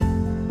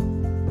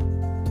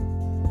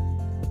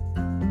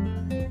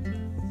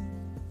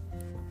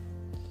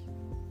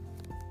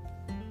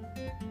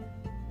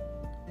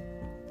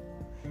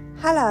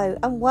Hello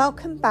and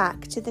welcome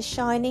back to the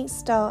Shining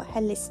Star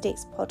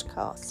Holistics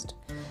podcast.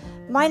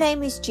 My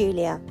name is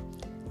Julia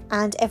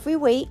and every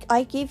week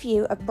I give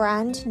you a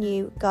brand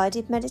new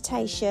guided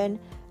meditation,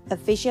 a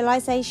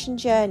visualization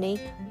journey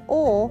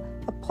or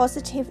a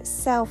positive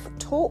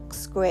self-talk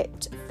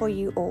script for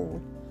you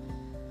all.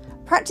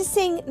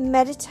 Practicing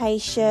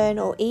meditation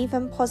or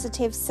even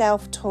positive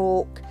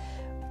self-talk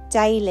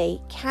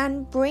daily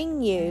can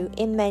bring you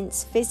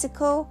immense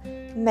physical,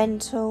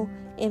 mental,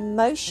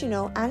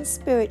 emotional and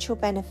spiritual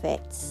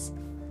benefits.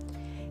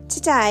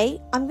 Today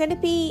I'm going to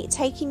be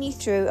taking you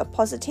through a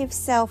positive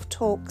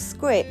self-talk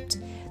script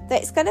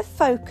that's going to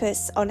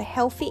focus on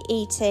healthy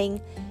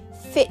eating,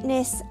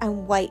 fitness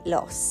and weight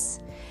loss.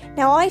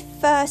 Now, I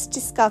first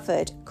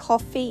discovered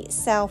coffee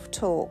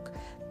self-talk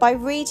by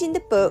reading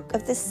the book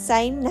of the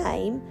same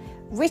name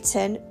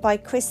written by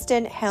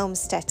Kristin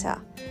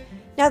Helmstetter.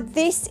 Now,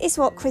 this is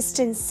what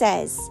Kristin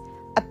says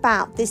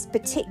about this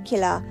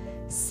particular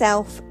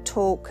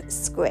self-talk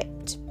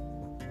script.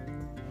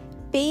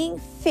 Being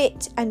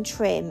fit and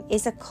trim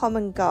is a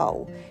common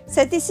goal,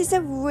 so this is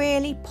a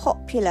really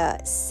popular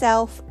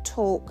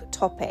self-talk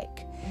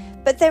topic.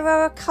 But there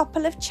are a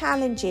couple of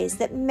challenges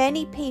that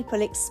many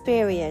people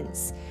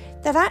experience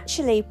that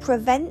actually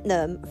prevent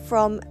them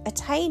from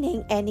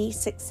attaining any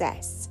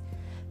success.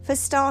 For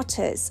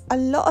starters, a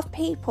lot of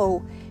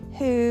people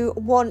who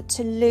want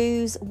to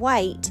lose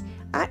weight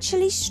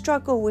actually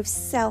struggle with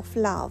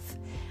self-love.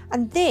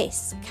 And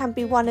this can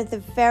be one of the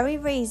very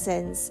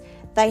reasons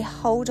they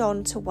hold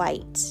on to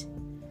weight.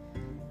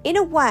 In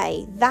a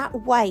way, that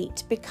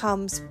weight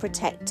becomes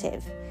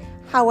protective.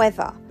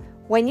 However,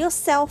 when your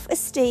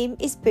self-esteem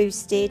is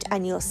boosted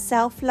and your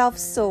self-love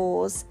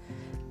soars,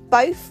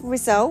 both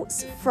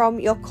results from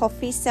your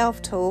coffee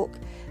self-talk,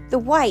 the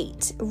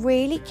weight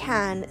really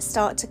can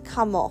start to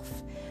come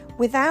off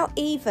without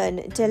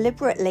even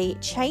deliberately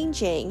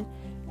changing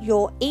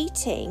your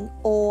eating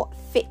or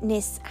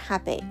fitness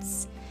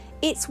habits.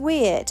 It's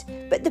weird,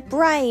 but the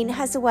brain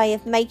has a way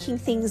of making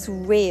things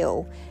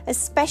real,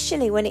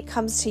 especially when it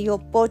comes to your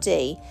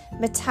body,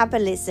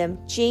 metabolism,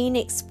 gene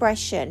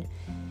expression,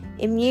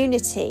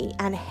 immunity,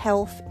 and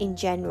health in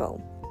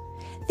general.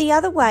 The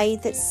other way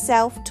that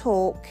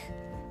self-talk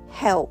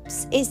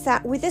helps is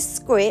that with a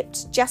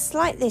script just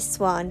like this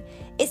one,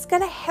 it's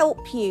going to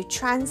help you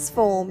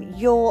transform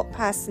your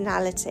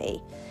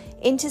personality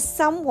into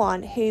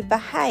someone who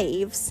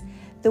behaves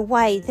the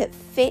way that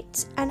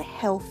fit and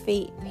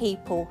healthy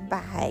people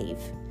behave.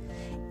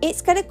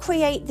 It's going to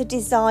create the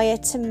desire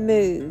to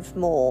move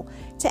more,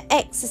 to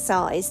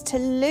exercise, to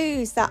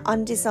lose that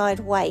undesired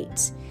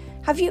weight.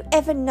 Have you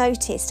ever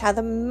noticed how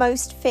the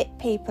most fit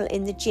people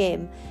in the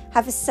gym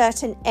have a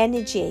certain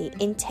energy,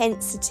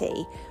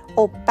 intensity,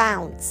 or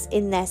bounce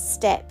in their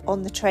step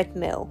on the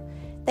treadmill?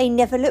 They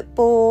never look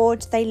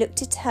bored, they look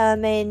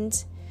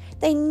determined,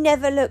 they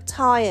never look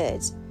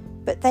tired.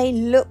 But they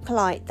look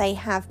like they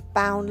have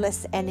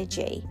boundless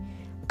energy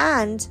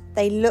and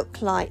they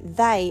look like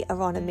they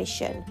are on a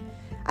mission.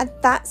 And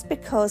that's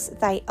because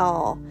they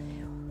are.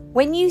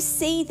 When you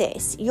see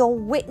this, you're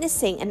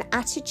witnessing an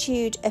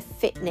attitude of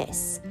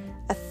fitness,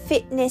 a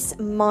fitness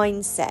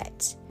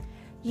mindset.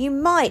 You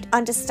might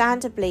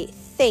understandably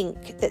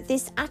think that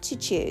this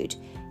attitude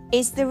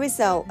is the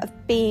result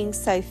of being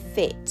so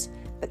fit,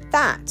 but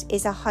that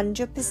is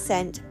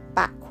 100%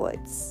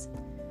 backwards.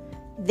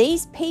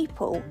 These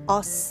people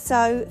are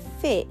so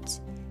fit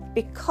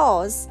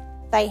because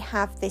they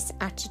have this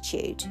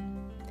attitude.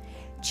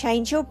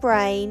 Change your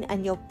brain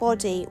and your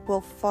body will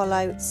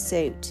follow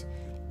suit.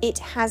 It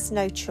has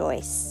no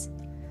choice.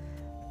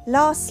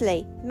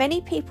 Lastly,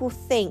 many people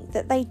think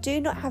that they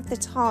do not have the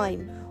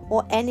time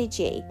or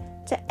energy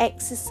to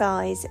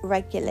exercise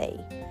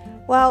regularly.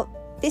 Well,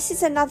 this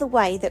is another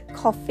way that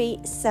coffee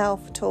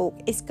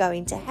self-talk is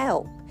going to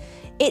help.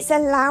 It's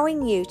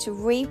allowing you to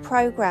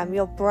reprogram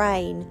your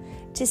brain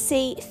to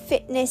see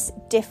fitness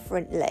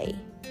differently.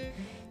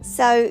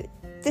 So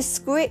the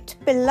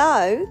script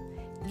below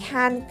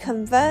can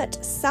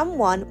convert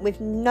someone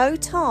with no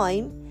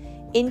time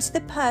into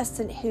the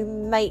person who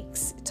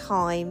makes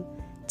time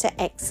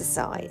to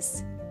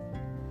exercise.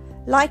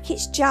 Like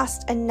it's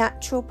just a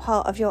natural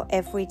part of your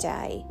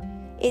everyday.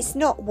 It's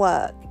not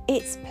work,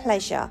 it's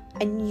pleasure,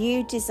 and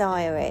you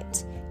desire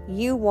it.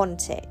 You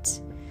want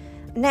it.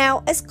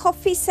 Now, as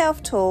coffee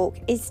self-talk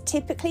is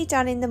typically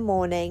done in the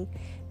morning,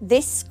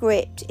 this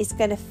script is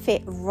going to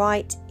fit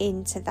right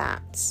into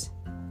that.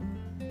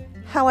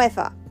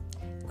 However,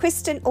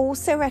 Kristin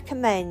also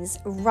recommends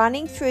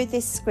running through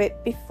this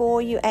script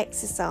before you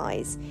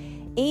exercise.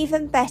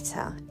 Even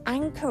better,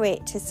 anchor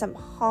it to some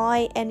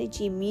high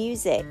energy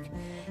music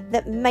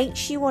that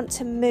makes you want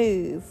to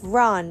move,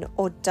 run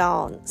or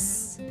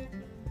dance.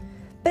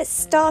 But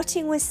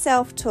starting with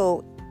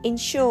self-talk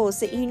ensures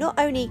that you not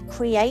only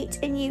create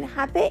a new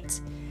habit,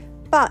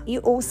 but you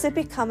also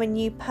become a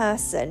new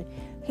person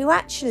who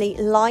actually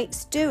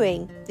likes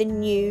doing the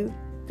new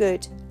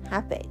good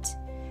habit.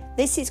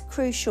 This is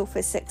crucial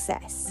for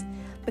success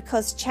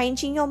because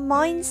changing your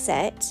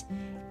mindset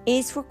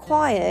is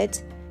required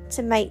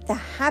to make the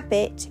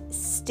habit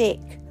stick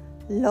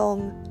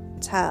long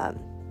term.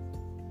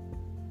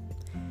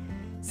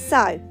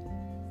 So,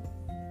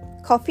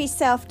 coffee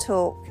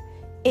self-talk.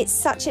 It's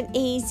such an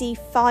easy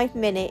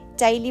 5-minute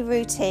daily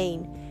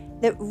routine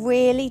that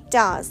really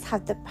does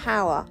have the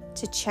power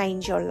to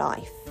change your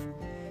life.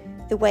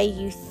 The way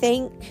you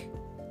think,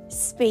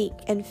 speak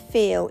and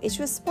feel is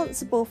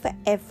responsible for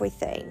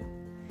everything.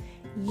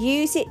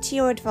 Use it to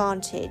your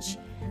advantage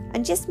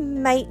and just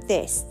make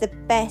this the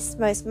best,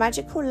 most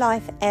magical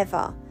life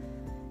ever.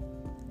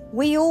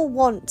 We all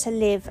want to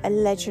live a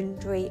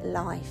legendary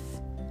life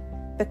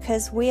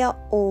because we are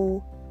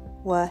all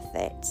worth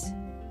it.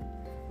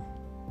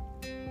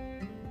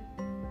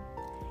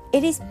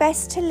 It is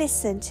best to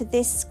listen to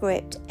this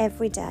script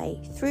every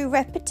day. Through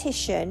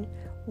repetition,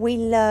 we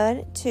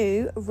learn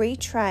to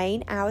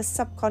retrain our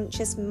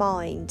subconscious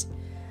mind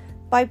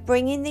by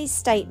bringing these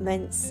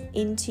statements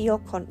into your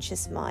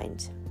conscious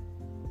mind.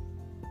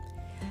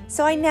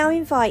 So I now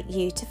invite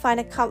you to find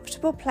a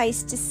comfortable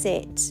place to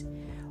sit,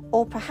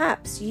 or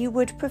perhaps you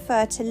would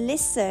prefer to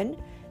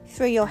listen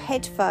through your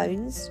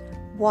headphones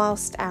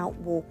whilst out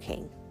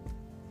walking.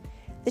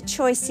 The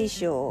choice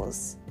is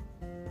yours.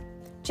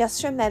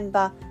 Just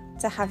remember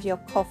to have your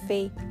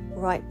coffee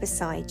right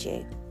beside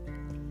you.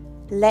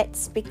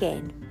 Let's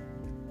begin.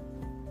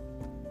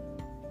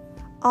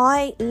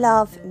 I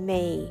love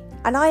me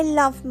and I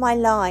love my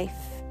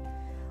life.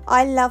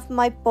 I love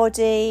my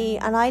body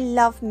and I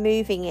love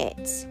moving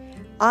it.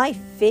 I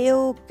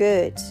feel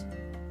good.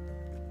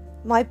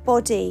 My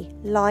body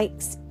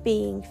likes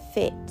being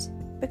fit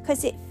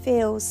because it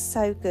feels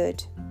so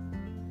good.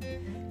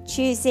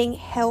 Choosing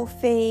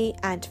healthy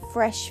and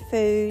fresh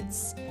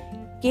foods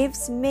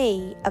gives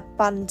me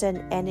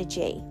abundant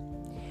energy.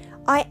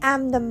 I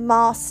am the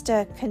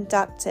master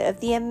conductor of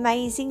the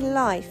amazing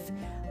life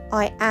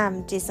I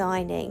am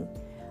designing.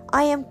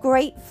 I am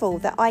grateful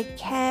that I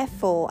care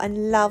for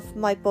and love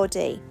my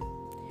body.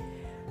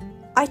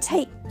 I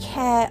take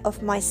care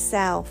of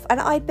myself and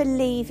I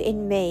believe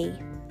in me.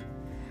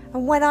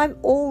 And when I'm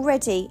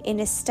already in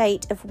a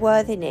state of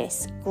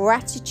worthiness,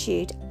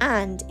 gratitude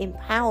and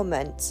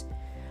empowerment,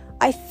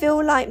 I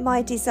feel like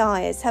my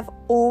desires have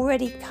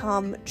already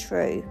come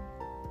true.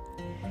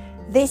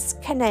 This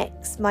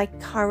connects my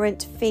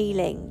current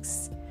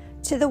feelings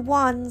to the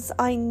ones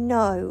I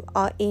know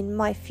are in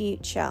my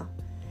future,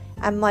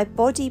 and my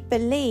body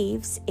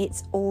believes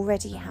it's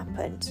already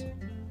happened.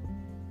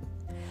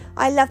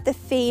 I love the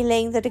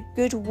feeling that a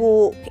good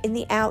walk in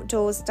the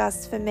outdoors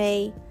does for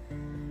me.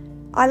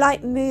 I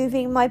like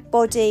moving my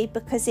body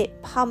because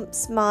it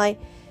pumps my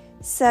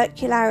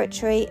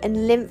circulatory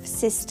and lymph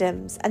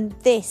systems, and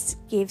this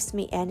gives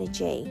me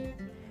energy.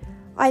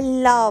 I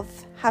love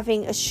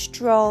having a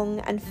strong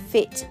and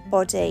fit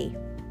body.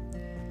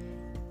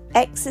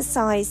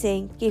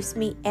 Exercising gives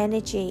me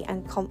energy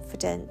and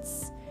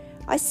confidence.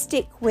 I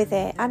stick with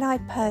it and I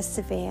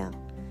persevere.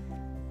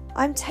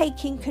 I'm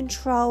taking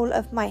control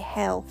of my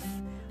health.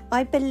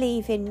 I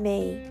believe in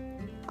me.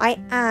 I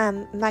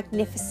am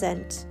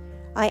magnificent.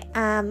 I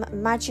am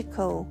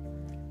magical.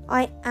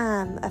 I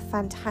am a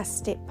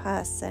fantastic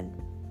person.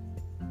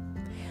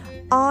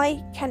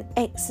 I can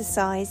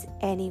exercise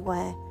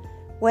anywhere,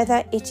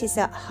 whether it is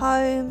at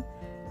home,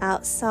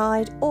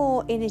 outside,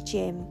 or in a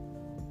gym.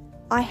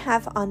 I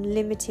have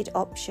unlimited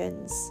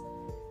options.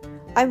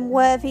 I'm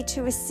worthy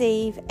to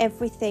receive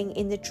everything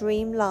in the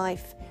dream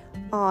life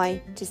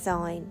I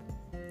design.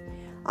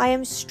 I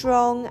am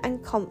strong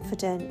and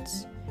confident.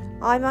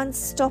 I'm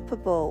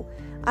unstoppable,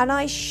 and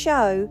I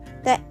show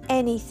that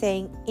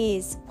anything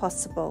is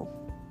possible.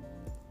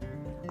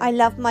 I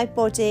love my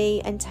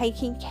body and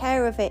taking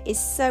care of it is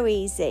so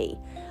easy.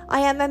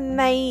 I am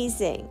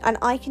amazing and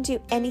I can do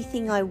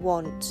anything I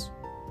want.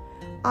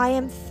 I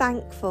am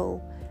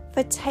thankful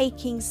for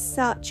taking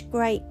such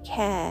great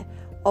care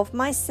of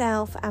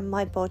myself and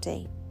my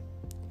body.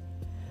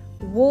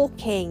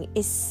 Walking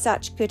is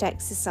such good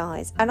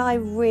exercise and I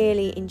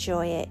really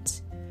enjoy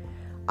it.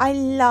 I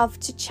love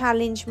to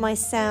challenge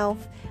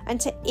myself and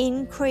to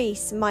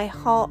increase my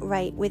heart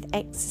rate with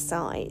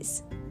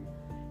exercise.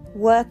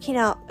 Working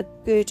up a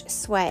good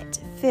sweat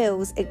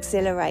feels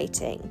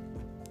exhilarating.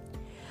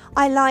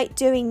 I like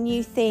doing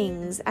new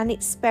things and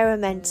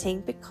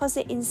experimenting because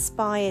it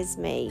inspires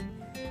me.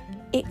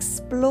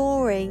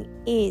 Exploring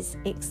is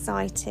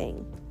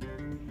exciting.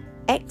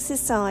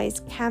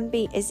 Exercise can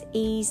be as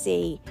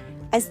easy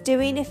as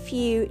doing a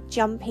few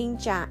jumping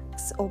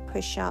jacks or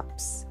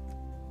push-ups.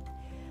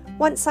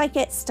 Once I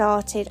get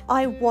started,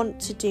 I want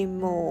to do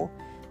more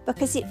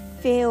because it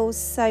feels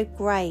so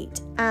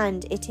great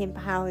and it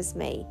empowers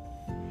me.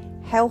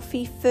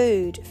 Healthy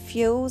food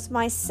fuels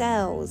my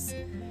cells,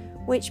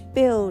 which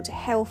build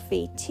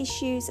healthy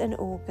tissues and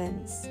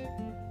organs.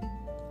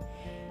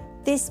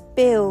 This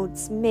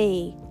builds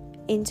me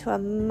into a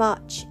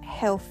much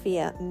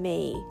healthier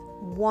me,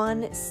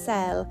 one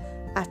cell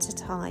at a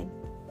time.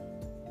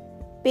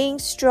 Being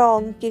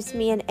strong gives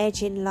me an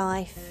edge in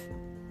life.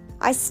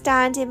 I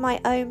stand in my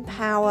own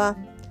power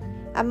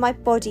and my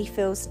body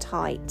feels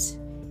tight.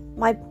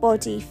 My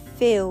body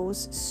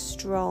feels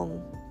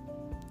strong.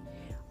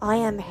 I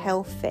am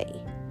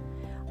healthy.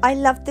 I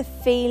love the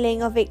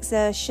feeling of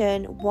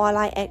exertion while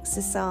I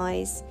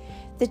exercise.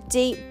 The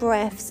deep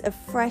breaths of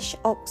fresh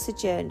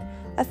oxygen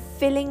are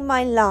filling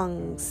my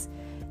lungs.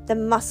 The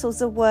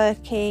muscles are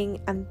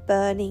working and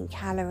burning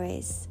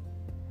calories.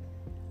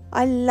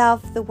 I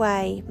love the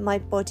way my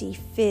body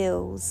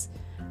feels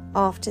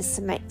after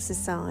some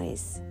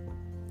exercise.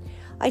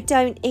 I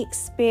don't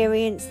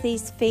experience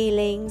these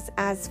feelings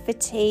as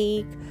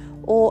fatigue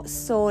or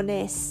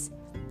soreness.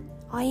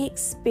 I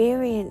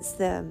experience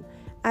them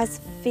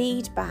as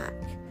feedback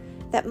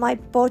that my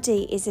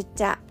body is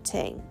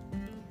adapting,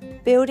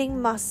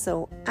 building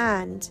muscle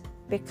and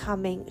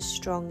becoming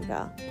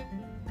stronger.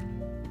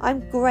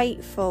 I'm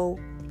grateful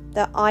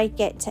that I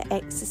get to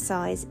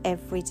exercise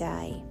every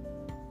day.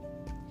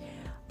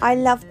 I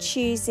love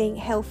choosing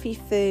healthy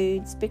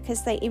foods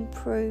because they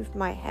improve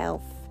my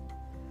health.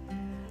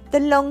 The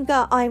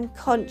longer I'm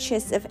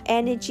conscious of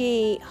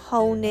energy,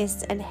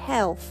 wholeness and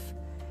health,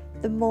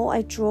 the more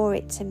I draw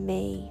it to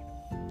me.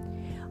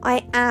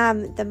 I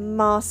am the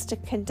master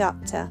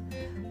conductor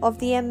of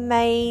the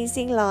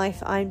amazing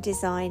life I'm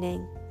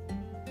designing.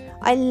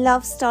 I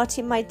love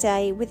starting my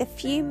day with a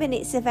few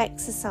minutes of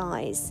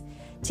exercise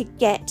to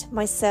get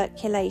my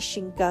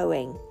circulation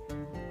going.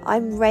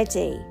 I'm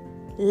ready.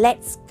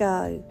 Let's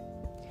go.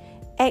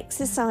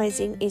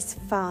 Exercising is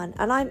fun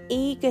and I'm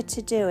eager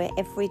to do it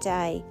every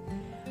day.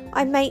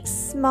 I make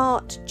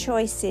smart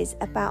choices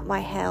about my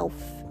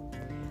health.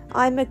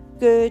 I'm a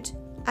good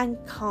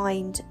and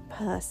kind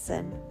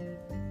person.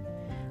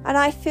 And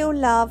I feel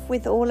love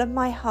with all of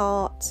my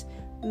heart,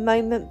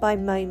 moment by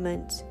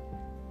moment.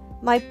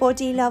 My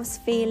body loves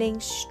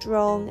feeling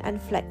strong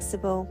and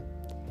flexible.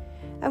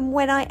 And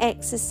when I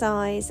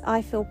exercise,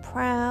 I feel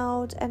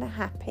proud and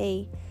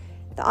happy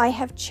that I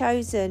have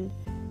chosen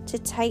to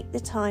take the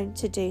time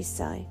to do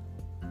so.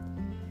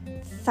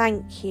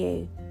 Thank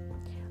you.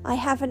 I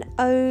have an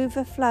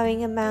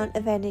overflowing amount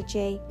of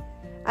energy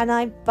and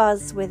I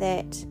buzz with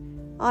it.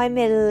 I'm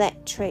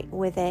electric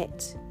with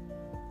it.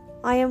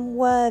 I am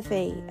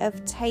worthy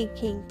of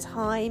taking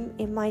time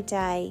in my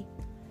day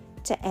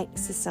to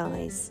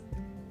exercise.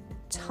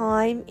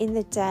 Time in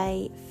the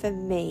day for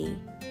me.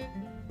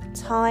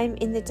 Time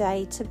in the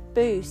day to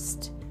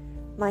boost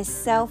my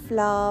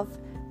self-love,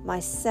 my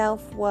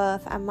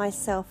self-worth and my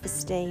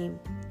self-esteem.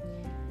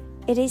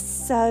 It is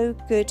so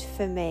good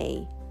for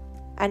me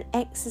and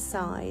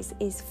exercise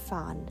is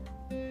fun.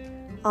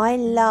 I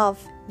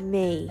love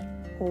me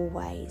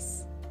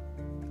always.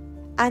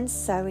 And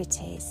so it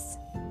is.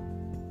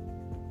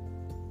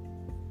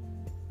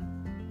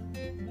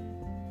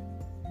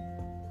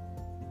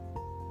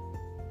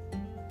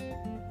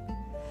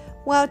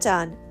 Well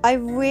done. I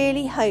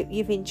really hope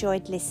you've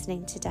enjoyed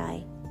listening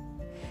today.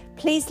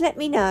 Please let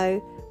me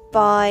know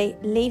by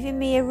leaving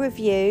me a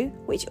review,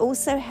 which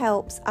also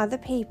helps other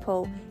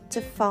people to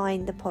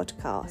find the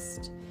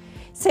podcast.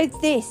 So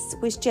this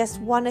was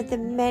just one of the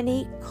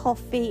many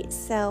coffee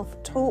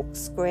self-talk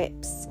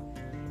scripts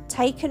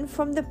taken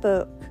from the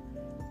book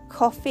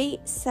Coffee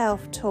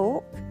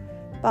Self-Talk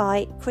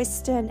by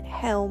Kristen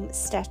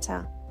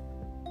Helmstetter.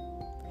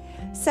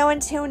 So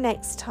until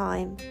next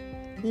time,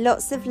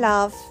 lots of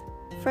love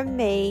from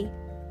me,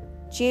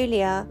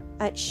 Julia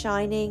at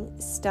Shining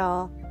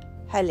Star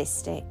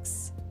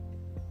Holistics.